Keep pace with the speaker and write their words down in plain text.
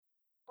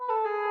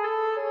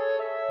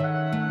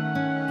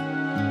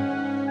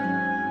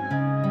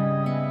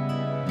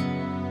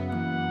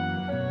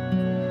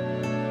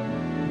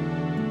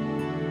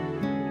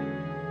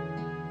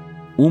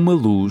Uma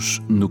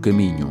Luz no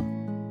Caminho.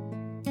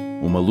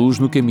 Uma Luz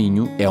no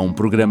Caminho é um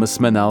programa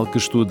semanal que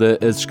estuda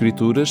as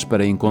Escrituras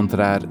para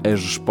encontrar as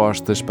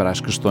respostas para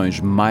as questões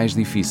mais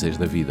difíceis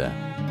da vida.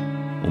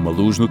 Uma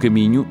Luz no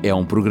Caminho é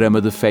um programa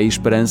de fé e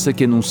esperança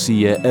que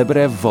anuncia a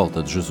breve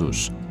volta de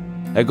Jesus.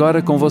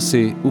 Agora com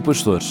você, o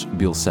pastor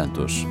Bill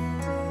Santos.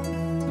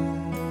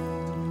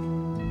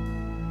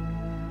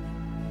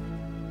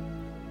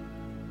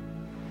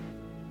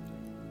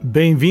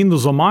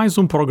 Bem-vindos a mais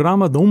um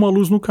programa de Uma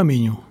Luz no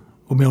Caminho.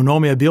 O meu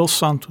nome é Bill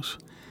Santos.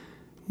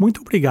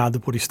 Muito obrigado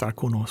por estar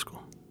conosco.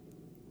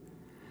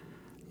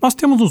 Nós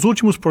temos nos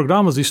últimos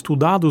programas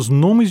estudado os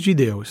nomes de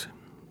Deus.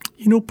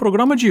 E no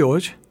programa de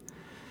hoje,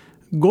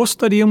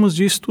 gostaríamos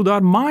de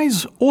estudar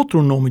mais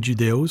outro nome de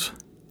Deus,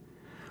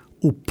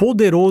 o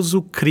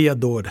poderoso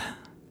Criador.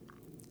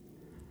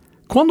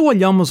 Quando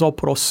olhamos ao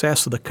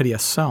processo da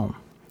criação,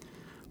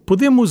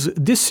 podemos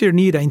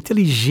discernir a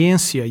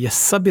inteligência e a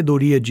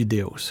sabedoria de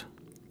Deus.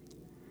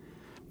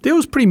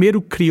 Deus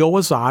primeiro criou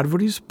as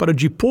árvores para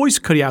depois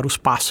criar os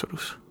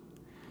pássaros.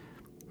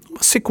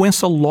 Uma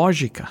sequência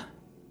lógica.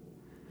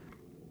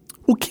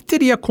 O que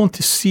teria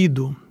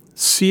acontecido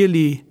se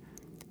ele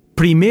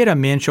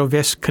primeiramente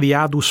houvesse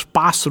criado os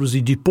pássaros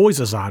e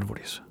depois as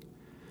árvores?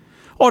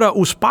 Ora,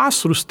 os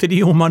pássaros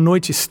teriam uma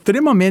noite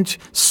extremamente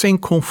sem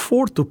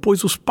conforto,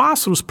 pois os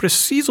pássaros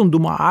precisam de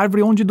uma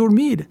árvore onde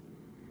dormir.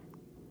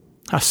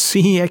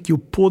 Assim é que o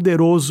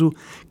poderoso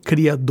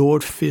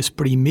Criador fez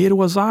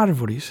primeiro as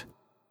árvores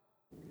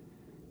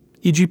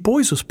e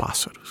depois os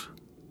pássaros.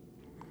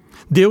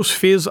 Deus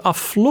fez a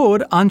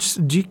flor antes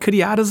de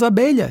criar as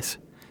abelhas.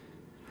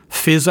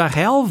 Fez a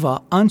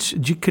relva antes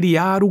de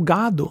criar o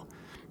gado,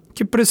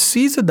 que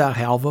precisa da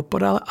relva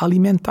para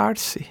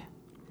alimentar-se.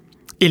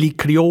 Ele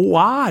criou o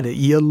ar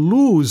e a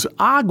luz,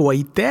 água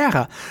e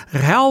terra,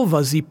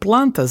 relvas e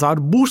plantas,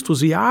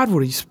 arbustos e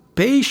árvores,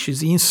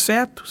 peixes e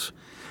insetos,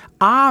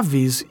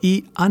 aves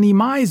e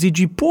animais, e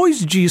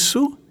depois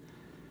disso,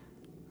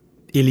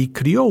 ele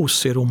criou o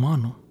ser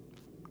humano.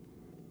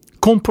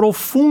 Com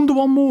profundo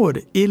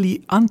amor,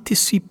 ele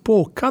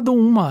antecipou cada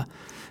uma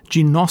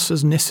de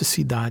nossas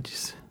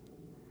necessidades.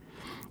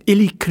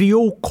 Ele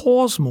criou o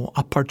cosmo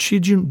a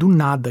partir do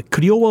nada,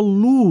 criou a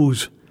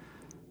luz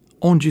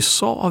onde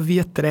só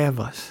havia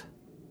trevas.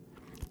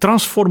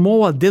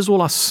 Transformou a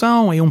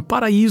desolação em um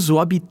paraíso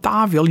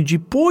habitável e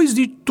depois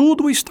de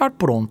tudo estar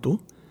pronto,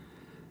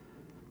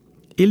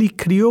 ele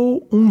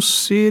criou um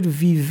ser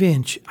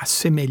vivente,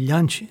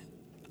 semelhante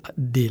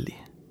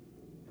dele.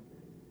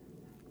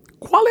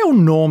 Qual é o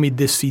nome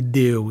desse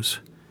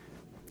Deus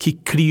que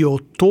criou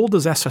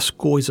todas essas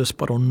coisas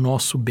para o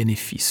nosso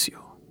benefício?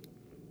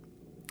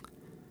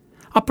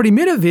 A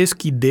primeira vez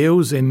que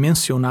Deus é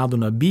mencionado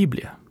na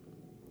Bíblia,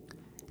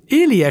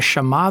 ele é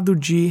chamado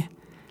de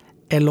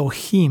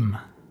Elohim.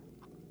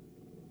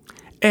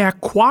 É a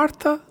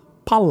quarta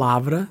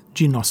palavra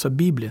de nossa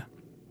Bíblia.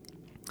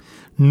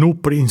 No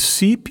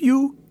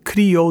princípio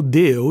criou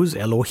Deus,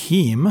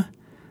 Elohim,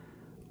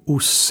 o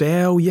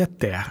céu e a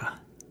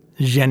terra.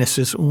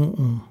 Gênesis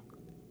 1:1.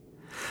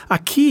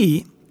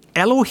 Aqui,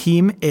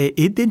 Elohim é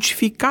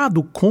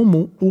identificado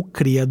como o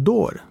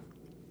Criador.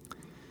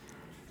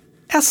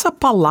 Essa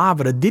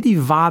palavra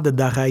derivada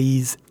da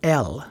raiz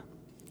El,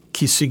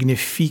 que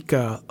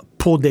significa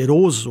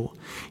poderoso,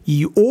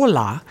 e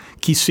Ola,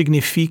 que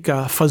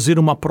significa fazer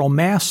uma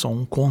promessa,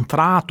 um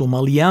contrato, uma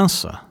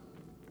aliança.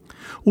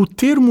 O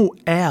termo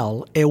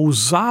El é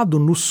usado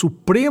no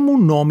supremo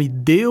nome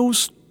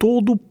Deus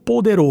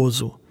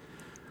Todo-Poderoso,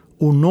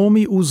 o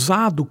nome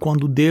usado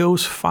quando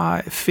Deus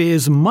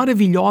fez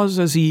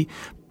maravilhosas e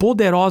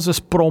poderosas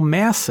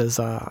promessas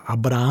a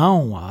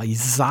Abraão, a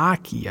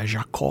Isaac e a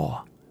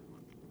Jacó.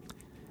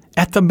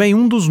 É também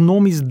um dos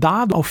nomes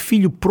dados ao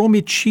Filho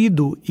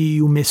prometido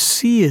e o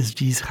Messias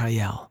de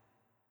Israel.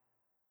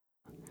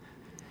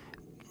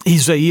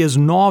 Isaías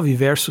 9,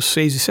 versos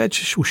 6 e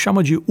 7 o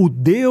chama de o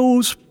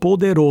Deus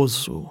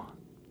Poderoso.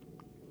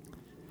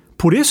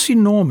 Por esse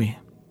nome,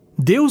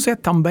 Deus é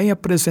também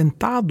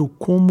apresentado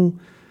como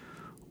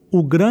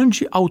o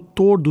grande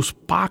autor dos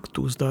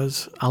pactos,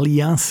 das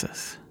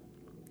alianças.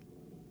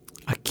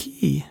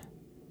 Aqui,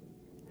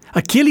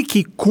 aquele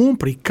que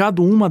cumpre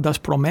cada uma das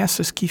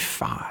promessas que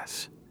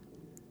faz.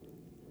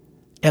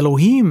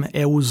 Elohim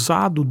é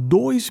usado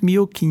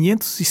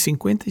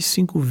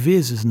 2.555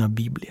 vezes na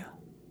Bíblia.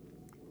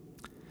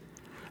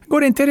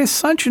 Agora é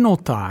interessante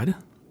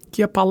notar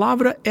que a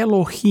palavra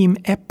Elohim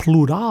é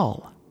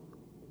plural,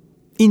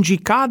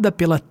 indicada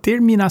pela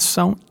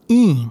terminação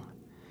in,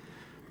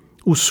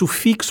 o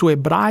sufixo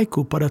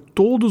hebraico para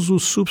todos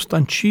os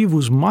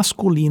substantivos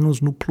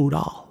masculinos no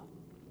plural.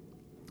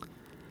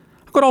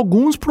 Agora,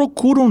 alguns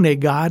procuram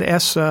negar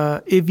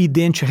essa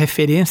evidente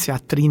referência à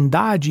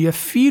Trindade e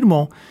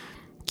afirmam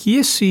que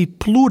esse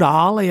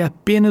plural é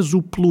apenas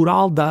o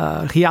plural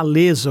da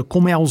realeza,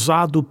 como é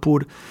usado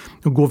por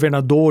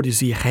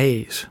governadores e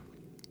reis.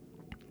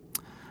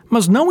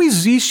 Mas não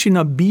existe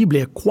na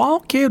Bíblia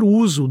qualquer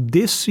uso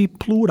desse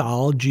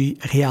plural de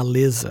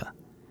realeza.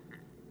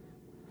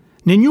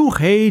 Nenhum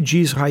rei de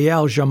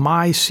Israel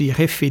jamais se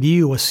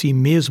referiu a si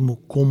mesmo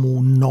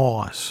como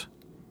nós.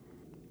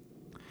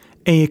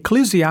 Em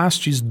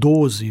Eclesiastes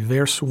 12,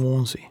 verso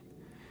 11,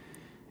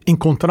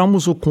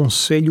 encontramos o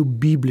conselho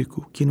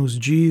bíblico que nos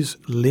diz: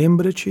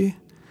 lembra-te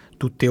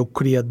do teu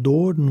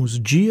Criador nos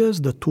dias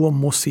da tua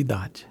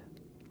mocidade.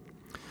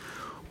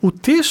 O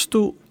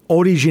texto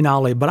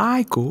original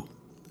hebraico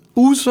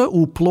usa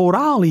o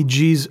plural e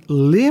diz: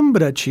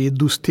 lembra-te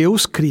dos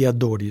teus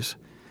criadores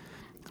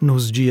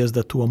nos dias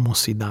da tua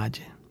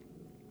mocidade.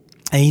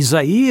 Em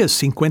Isaías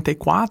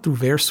 54,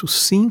 verso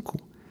 5,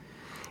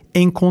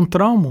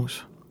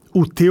 encontramos: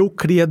 o teu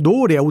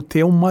Criador é o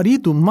teu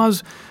marido,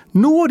 mas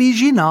no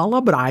original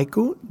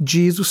hebraico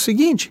diz o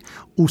seguinte: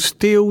 os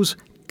teus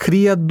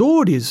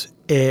criadores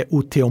é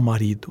o teu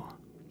marido.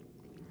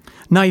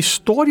 Na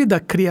história da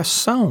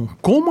criação,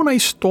 como na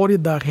história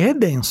da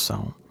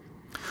redenção,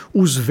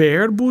 os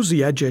verbos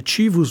e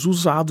adjetivos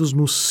usados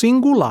no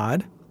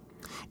singular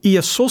e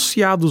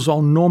associados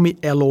ao nome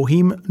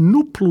Elohim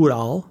no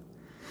plural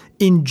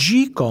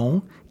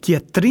indicam que a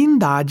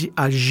Trindade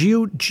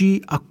agiu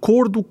de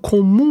acordo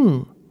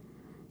comum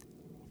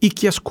e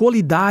que as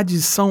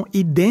qualidades são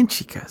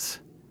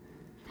idênticas.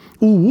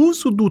 O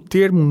uso do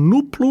termo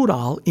no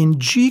plural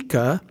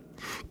indica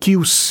que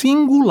o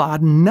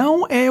singular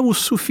não é o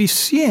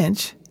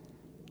suficiente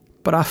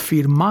para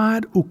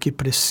afirmar o que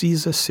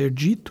precisa ser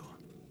dito.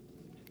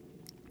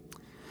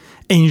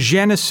 Em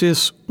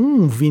Gênesis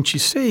 1,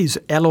 26,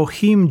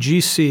 Elohim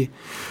disse: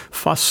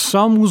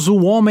 façamos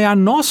o homem à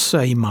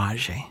nossa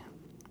imagem.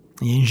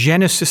 E em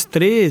Gênesis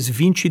 3,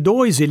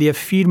 22, ele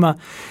afirma: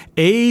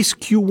 eis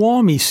que o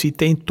homem se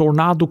tem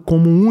tornado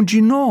como um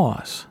de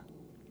nós.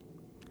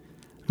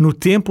 No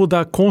tempo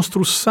da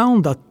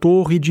construção da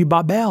Torre de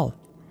Babel,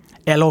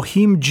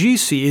 Elohim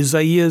disse,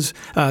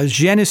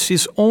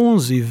 Gênesis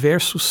 11,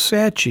 verso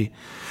 7,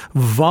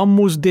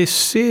 vamos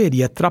descer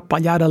e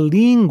atrapalhar a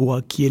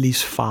língua que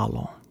eles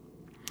falam.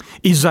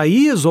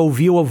 Isaías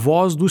ouviu a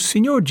voz do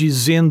Senhor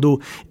dizendo,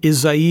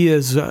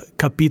 Isaías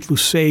capítulo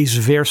 6,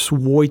 verso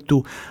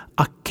 8,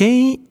 a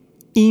quem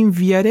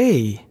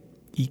enviarei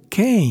e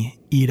quem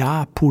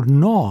irá por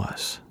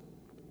nós?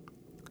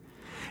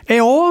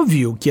 É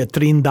óbvio que a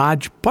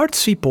Trindade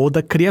participou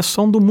da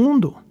criação do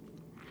mundo.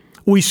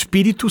 O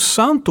Espírito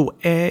Santo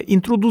é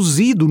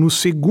introduzido no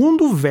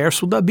segundo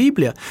verso da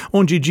Bíblia,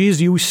 onde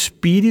diz: e o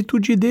Espírito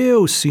de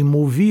Deus se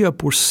movia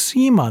por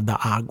cima da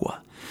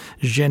água.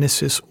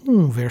 Gênesis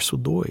 1, verso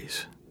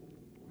 2.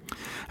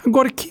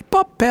 Agora, que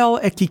papel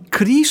é que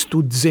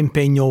Cristo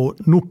desempenhou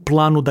no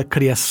plano da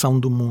criação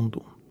do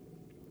mundo?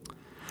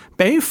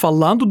 Bem,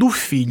 falando do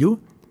Filho,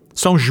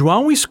 São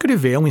João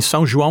escreveu em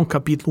São João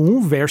capítulo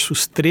 1,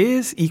 versos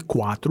 3 e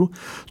 4,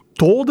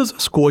 todas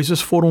as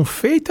coisas foram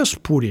feitas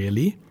por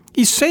ele,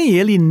 e sem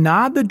ele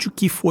nada de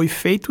que foi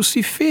feito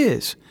se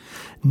fez.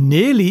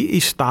 Nele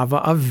estava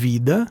a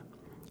vida,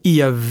 e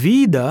a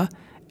vida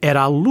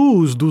era a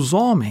luz dos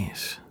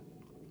homens.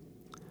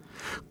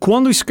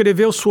 Quando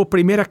escreveu sua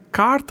primeira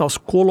carta aos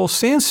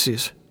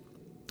Colossenses,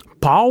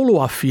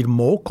 Paulo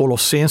afirmou,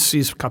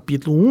 Colossenses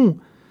capítulo 1,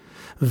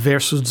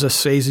 versos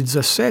 16 e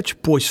 17,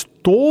 pois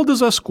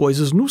todas as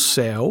coisas no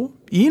céu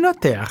e na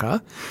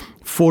terra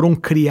foram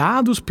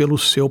criados pelo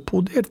seu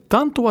poder,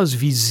 tanto as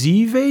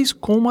visíveis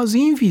como as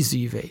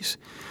invisíveis.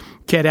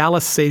 Quer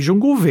elas sejam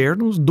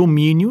governos,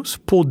 domínios,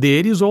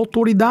 poderes ou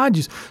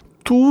autoridades,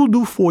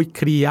 tudo foi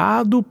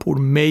criado por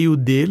meio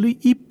dele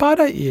e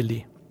para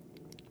ele.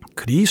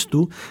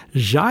 Cristo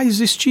já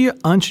existia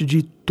antes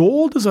de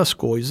todas as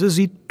coisas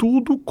e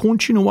tudo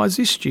continua a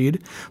existir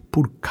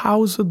por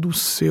causa do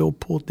seu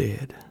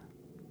poder.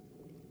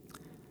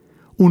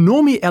 O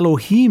nome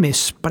Elohim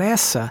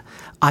expressa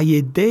a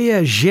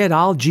ideia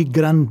geral de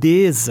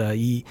grandeza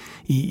e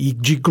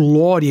de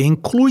glória,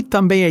 inclui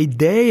também a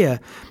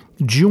ideia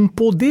de um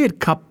poder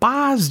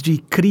capaz de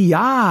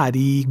criar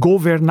e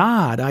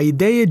governar, a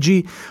ideia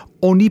de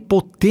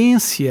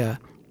onipotência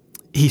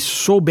e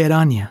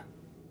soberania.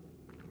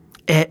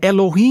 É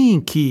Elohim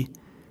que,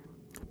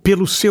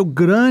 pelo seu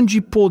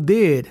grande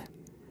poder,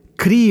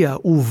 cria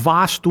o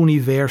vasto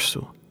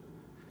universo,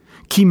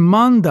 que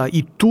manda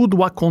e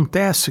tudo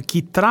acontece,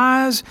 que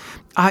traz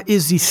à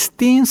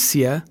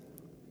existência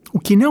o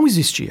que não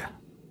existia.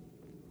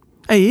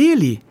 É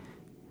Ele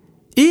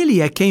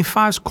é quem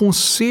faz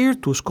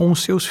concertos com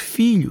os seus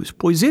filhos,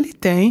 pois Ele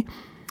tem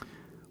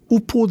o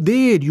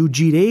poder e o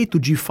direito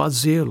de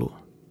fazê-lo,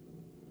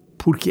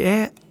 porque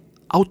é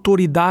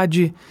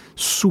autoridade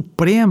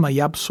suprema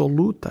e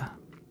absoluta.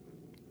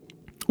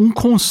 Um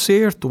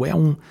concerto é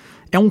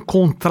um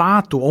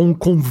contrato ou um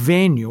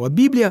convênio. A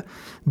Bíblia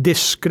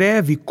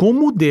descreve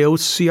como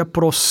Deus se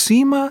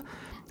aproxima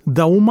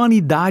da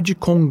humanidade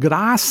com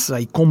graça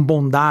e com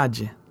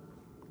bondade.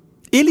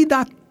 Ele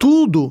dá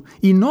tudo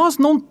e nós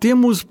não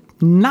temos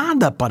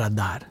nada para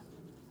dar.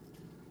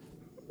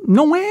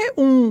 não é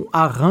um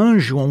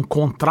arranjo, um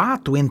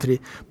contrato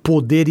entre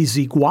poderes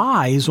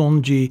iguais,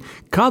 onde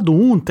cada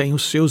um tem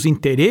os seus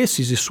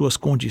interesses e suas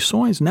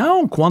condições.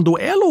 Não, quando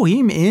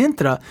Elohim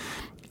entra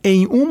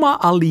em uma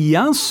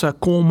aliança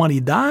com a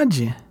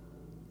humanidade,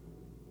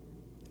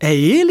 é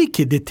Ele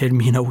que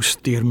determina os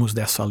termos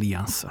dessa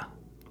aliança.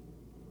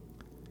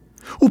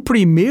 O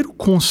primeiro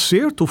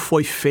concerto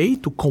foi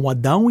feito com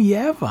Adão e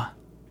Eva,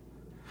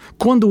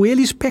 quando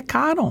eles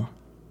pecaram.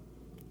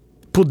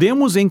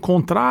 Podemos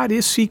encontrar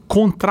esse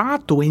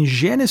contrato em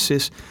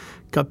Gênesis,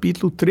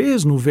 capítulo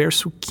 3, no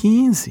verso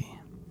 15.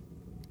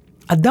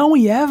 Adão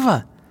e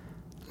Eva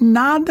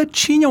nada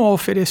tinham a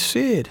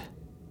oferecer.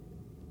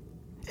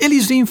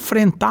 Eles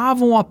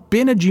enfrentavam a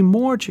pena de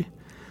morte.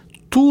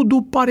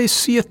 Tudo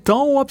parecia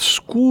tão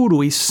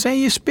obscuro e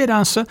sem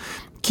esperança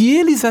que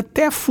eles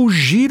até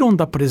fugiram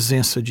da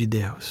presença de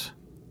Deus.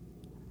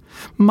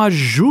 Mas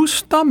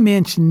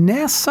justamente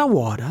nessa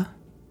hora,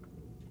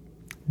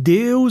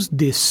 Deus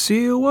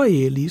desceu a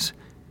eles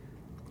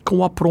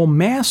com a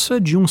promessa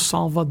de um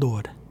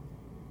Salvador,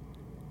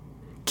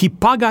 que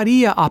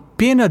pagaria a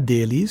pena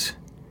deles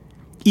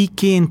e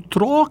que, em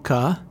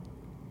troca,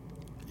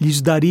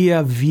 lhes daria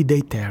a vida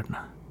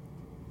eterna.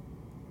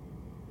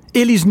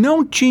 Eles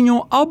não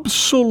tinham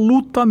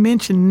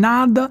absolutamente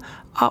nada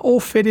a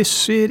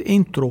oferecer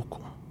em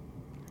troco.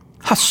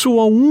 A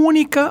sua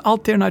única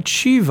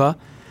alternativa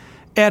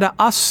era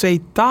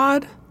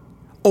aceitar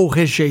ou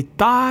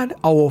rejeitar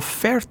a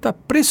oferta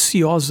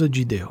preciosa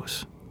de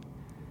Deus.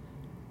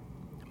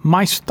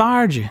 Mais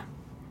tarde,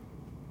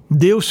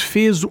 Deus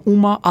fez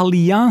uma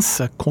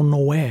aliança com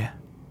Noé.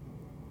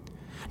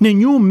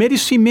 Nenhum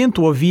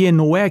merecimento havia em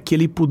Noé que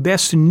ele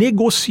pudesse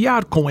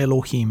negociar com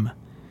Elohim.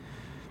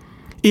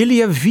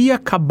 Ele havia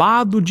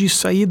acabado de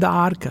sair da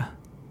arca,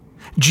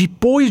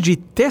 depois de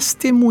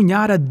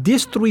testemunhar a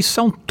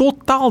destruição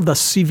total da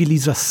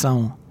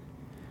civilização.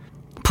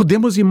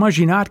 Podemos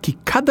imaginar que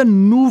cada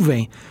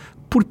nuvem,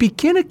 por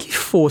pequena que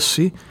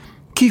fosse,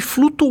 que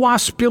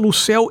flutuasse pelo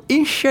céu,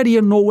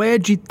 encheria Noé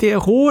de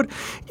terror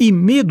e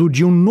medo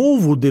de um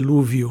novo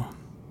dilúvio.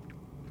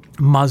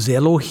 Mas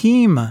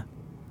Elohim,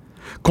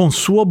 com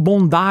sua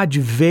bondade,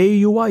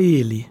 veio a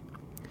ele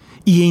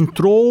e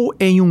entrou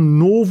em um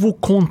novo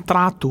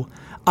contrato,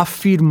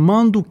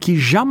 afirmando que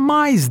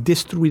jamais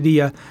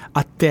destruiria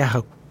a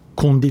terra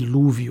com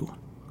dilúvio.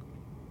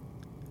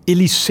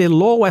 Ele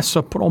selou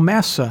essa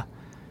promessa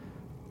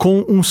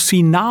com um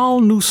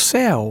sinal no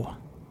céu,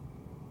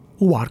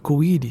 o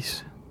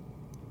arco-íris.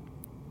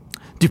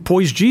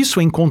 Depois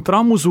disso,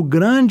 encontramos o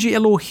grande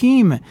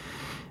Elohim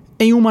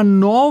em uma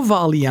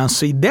nova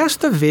aliança, e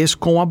desta vez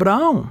com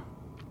Abraão.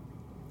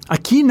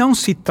 Aqui não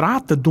se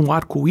trata de um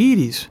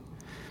arco-íris.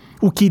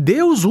 O que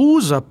Deus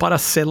usa para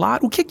selar,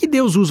 o que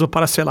Deus usa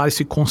para selar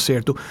esse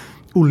concerto?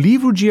 O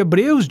livro de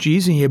Hebreus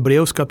diz, em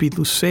Hebreus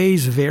capítulo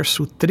 6,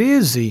 verso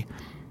 13,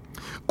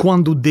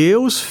 quando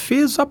Deus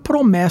fez a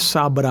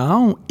promessa a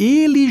Abraão,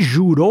 ele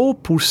jurou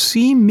por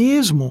si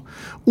mesmo,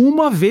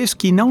 uma vez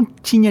que não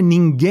tinha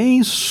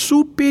ninguém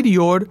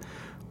superior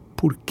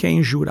por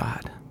quem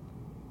jurar.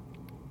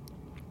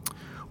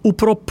 O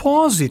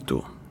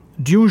propósito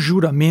de um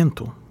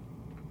juramento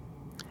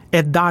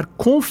é dar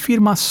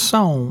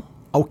confirmação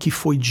ao que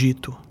foi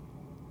dito.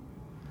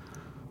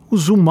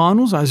 Os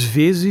humanos, às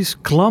vezes,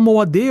 clamam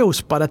a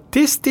Deus para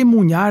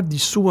testemunhar de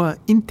sua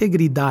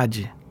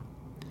integridade.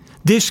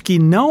 Desde que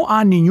não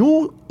há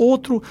nenhum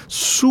outro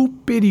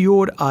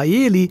superior a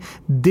ele,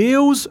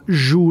 Deus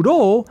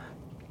jurou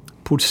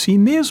por si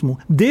mesmo.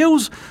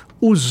 Deus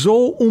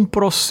usou um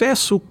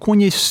processo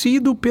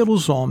conhecido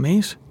pelos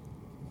homens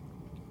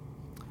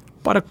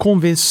para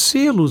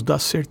convencê-los da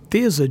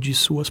certeza de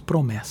suas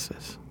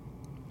promessas.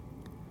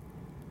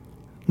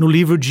 No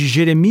livro de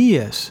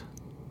Jeremias,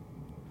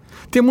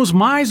 temos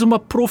mais uma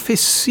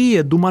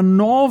profecia de uma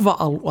nova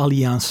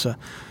aliança,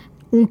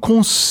 um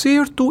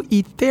concerto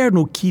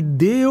eterno que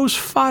Deus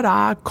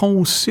fará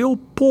com o seu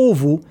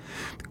povo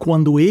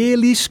quando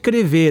ele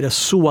escrever a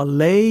sua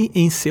lei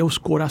em seus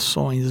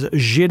corações.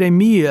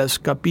 Jeremias,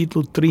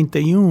 capítulo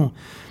 31,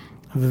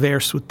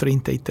 verso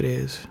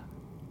 33.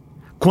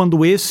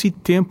 Quando esse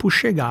tempo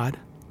chegar,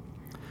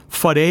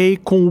 farei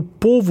com o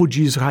povo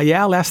de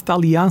Israel esta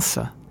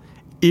aliança.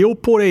 Eu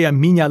porei a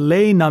minha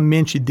lei na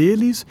mente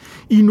deles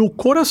e no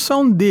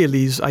coração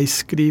deles a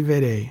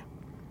escreverei.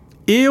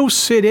 Eu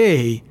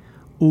serei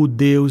o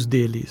Deus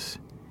deles,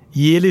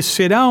 e eles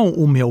serão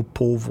o meu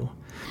povo.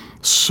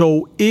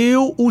 Sou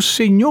eu, o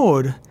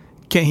Senhor,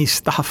 quem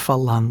está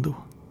falando.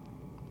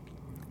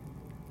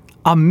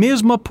 A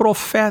mesma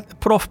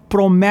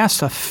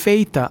promessa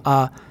feita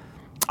a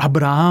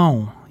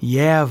Abraão e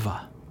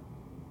Eva,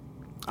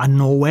 a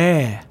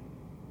Noé,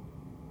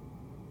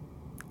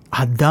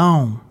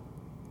 Adão,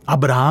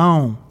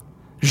 Abraão,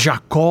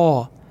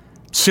 Jacó,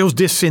 seus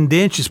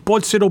descendentes,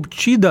 pode ser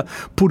obtida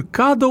por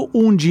cada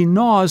um de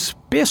nós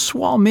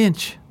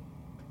pessoalmente.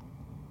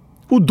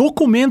 O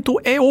documento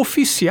é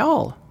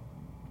oficial.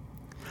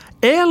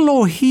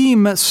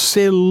 Elohim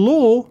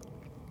selou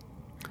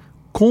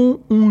com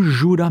um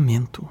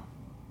juramento.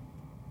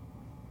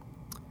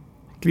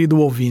 Querido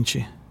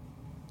ouvinte,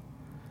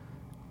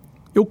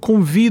 eu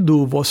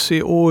convido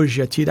você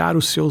hoje a tirar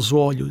os seus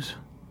olhos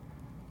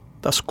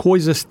das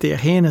coisas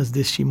terrenas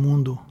deste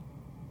mundo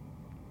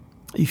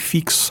e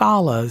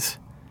fixá-las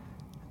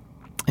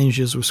em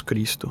Jesus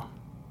Cristo.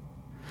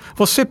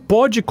 Você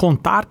pode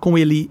contar com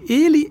Ele.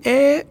 Ele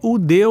é o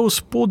Deus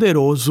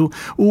poderoso,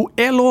 o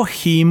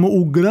Elohim,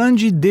 o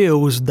grande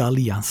Deus da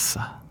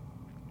aliança.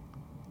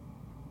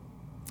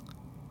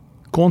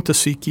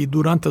 Conta-se que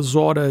durante as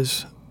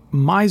horas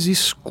mais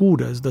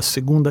escuras da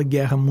Segunda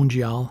Guerra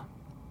Mundial,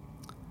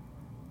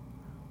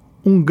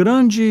 um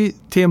grande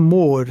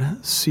temor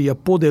se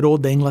apoderou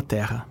da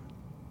Inglaterra.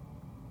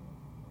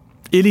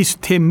 Eles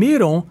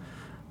temeram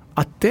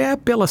até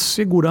pela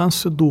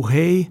segurança do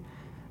rei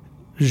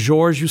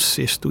Jorge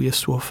VI e a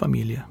sua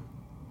família.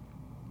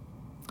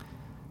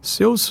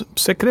 Seus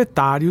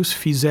secretários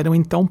fizeram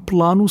então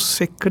planos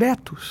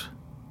secretos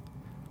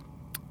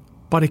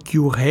para que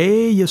o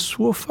rei e a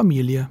sua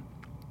família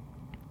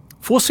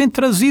fossem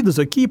trazidos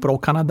aqui para o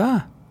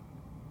Canadá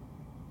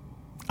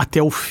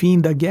até o fim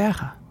da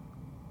guerra.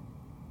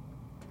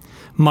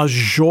 Mas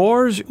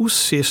Jorge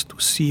VI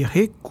se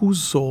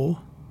recusou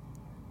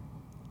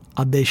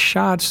a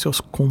deixar seus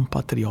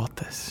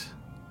compatriotas.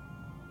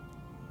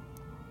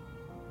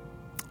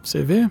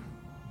 Você vê?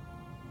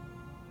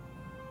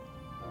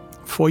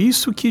 Foi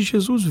isso que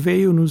Jesus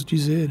veio nos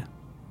dizer.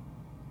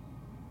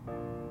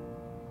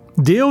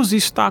 Deus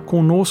está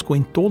conosco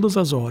em todas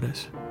as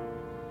horas.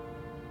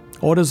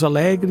 Horas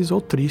alegres ou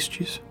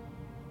tristes.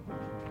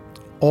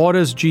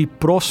 Horas de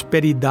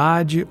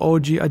prosperidade ou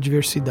de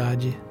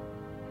adversidade.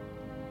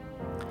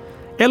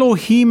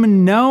 Elohim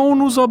não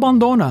nos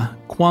abandona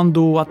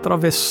quando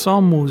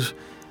atravessamos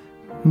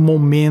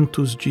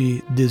momentos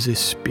de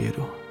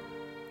desespero.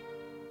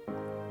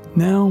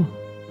 Não.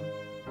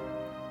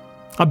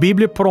 A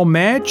Bíblia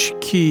promete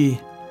que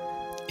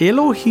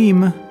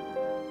Elohim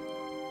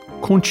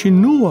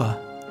continua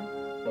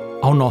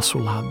ao nosso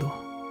lado.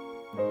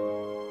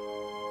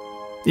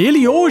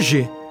 Ele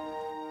hoje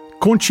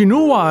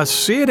continua a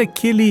ser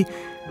aquele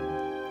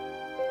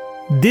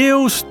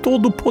Deus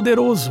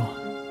Todo-Poderoso,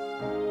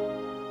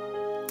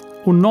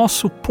 o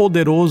nosso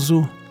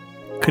poderoso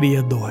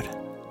Criador.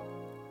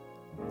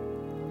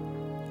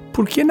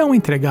 Por que não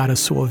entregar a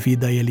sua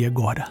vida a Ele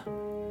agora?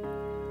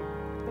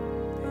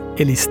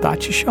 Ele está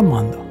te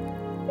chamando.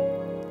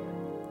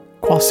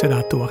 Qual será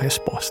a tua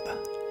resposta?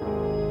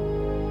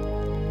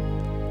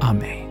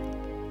 Amém.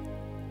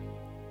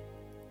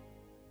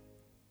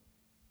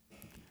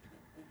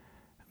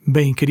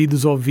 Bem,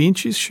 queridos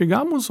ouvintes,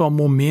 chegamos ao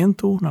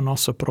momento na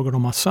nossa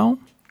programação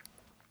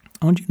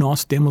onde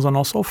nós temos a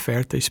nossa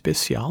oferta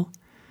especial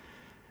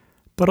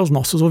para os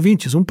nossos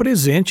ouvintes, um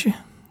presente.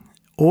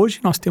 Hoje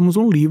nós temos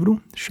um livro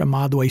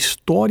chamado A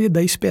História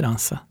da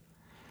Esperança.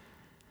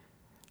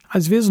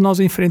 Às vezes nós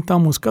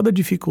enfrentamos cada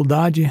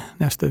dificuldade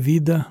nesta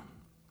vida,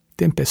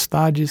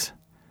 tempestades,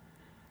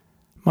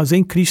 mas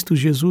em Cristo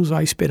Jesus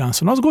há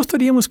esperança. Nós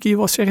gostaríamos que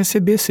você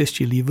recebesse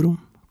este livro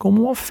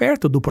como uma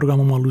oferta do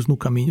programa Uma Luz no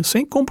Caminho,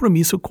 sem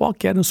compromisso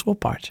qualquer na sua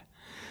parte.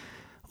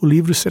 O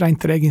livro será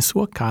entregue em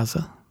sua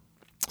casa.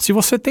 Se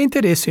você tem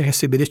interesse em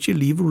receber este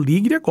livro,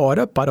 ligue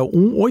agora para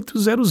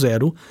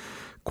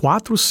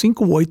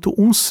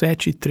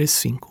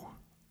 1-800-458-1735.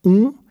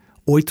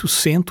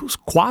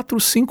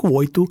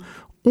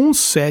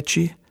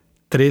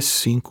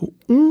 1-800-458-1735.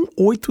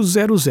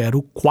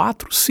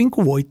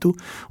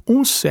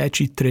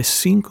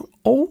 1-800-458-1735.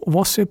 Ou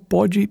você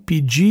pode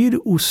pedir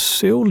o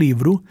seu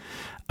livro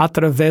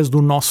através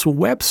do nosso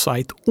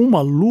website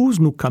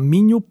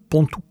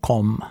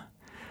umaluznocaminho.com.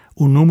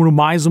 O número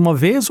mais uma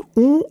vez,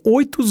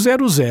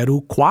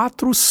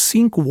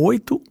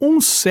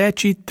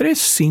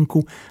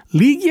 1-800-458-1735.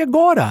 Ligue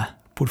agora,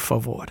 por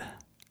favor.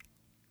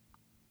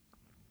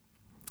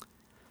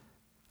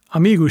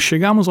 Amigos,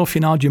 chegamos ao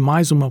final de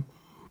mais uma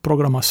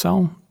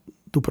programação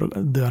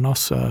da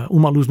nossa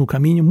Uma Luz no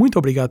Caminho. Muito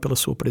obrigado pela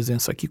sua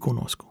presença aqui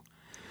conosco.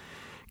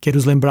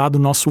 Quero lembrar do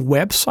nosso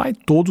website,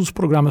 todos os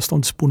programas estão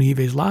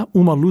disponíveis lá,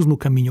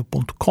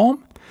 umaluznocaminho.com,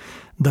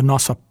 da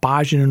nossa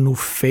página no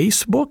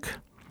Facebook.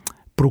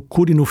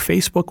 Procure no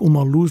Facebook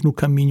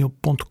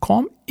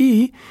umaluznocaminho.com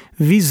e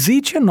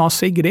visite a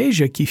nossa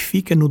igreja que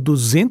fica no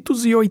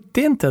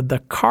 280 da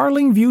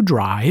Carlingview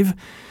Drive,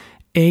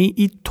 em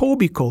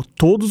Etobicoke.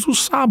 Todos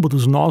os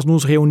sábados nós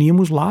nos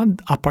reunimos lá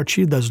a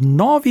partir das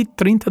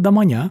 9h30 da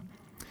manhã.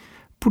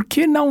 Por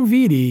que não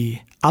vir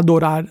e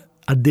adorar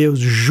a Deus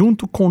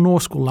junto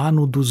conosco lá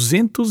no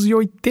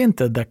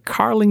 280 da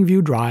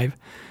Carlingview Drive,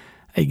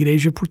 a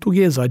Igreja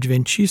Portuguesa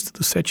Adventista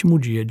do Sétimo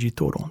Dia de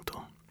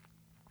Toronto?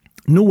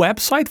 No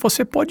website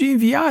você pode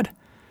enviar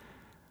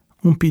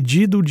um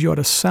pedido de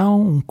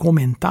oração, um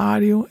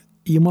comentário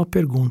e uma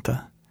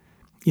pergunta.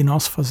 E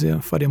nós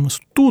faremos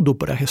tudo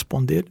para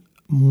responder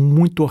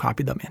muito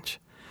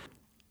rapidamente.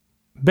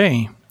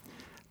 Bem,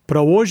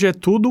 para hoje é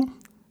tudo.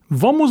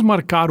 Vamos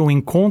marcar um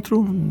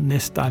encontro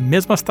nesta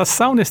mesma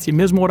estação, neste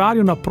mesmo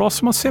horário, na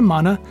próxima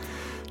semana,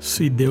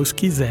 se Deus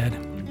quiser.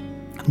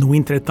 No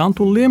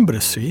entretanto,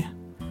 lembre-se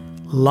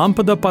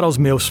Lâmpada para os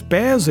meus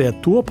pés é a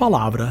tua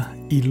palavra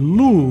e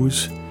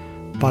luz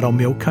para o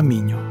meu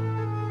caminho.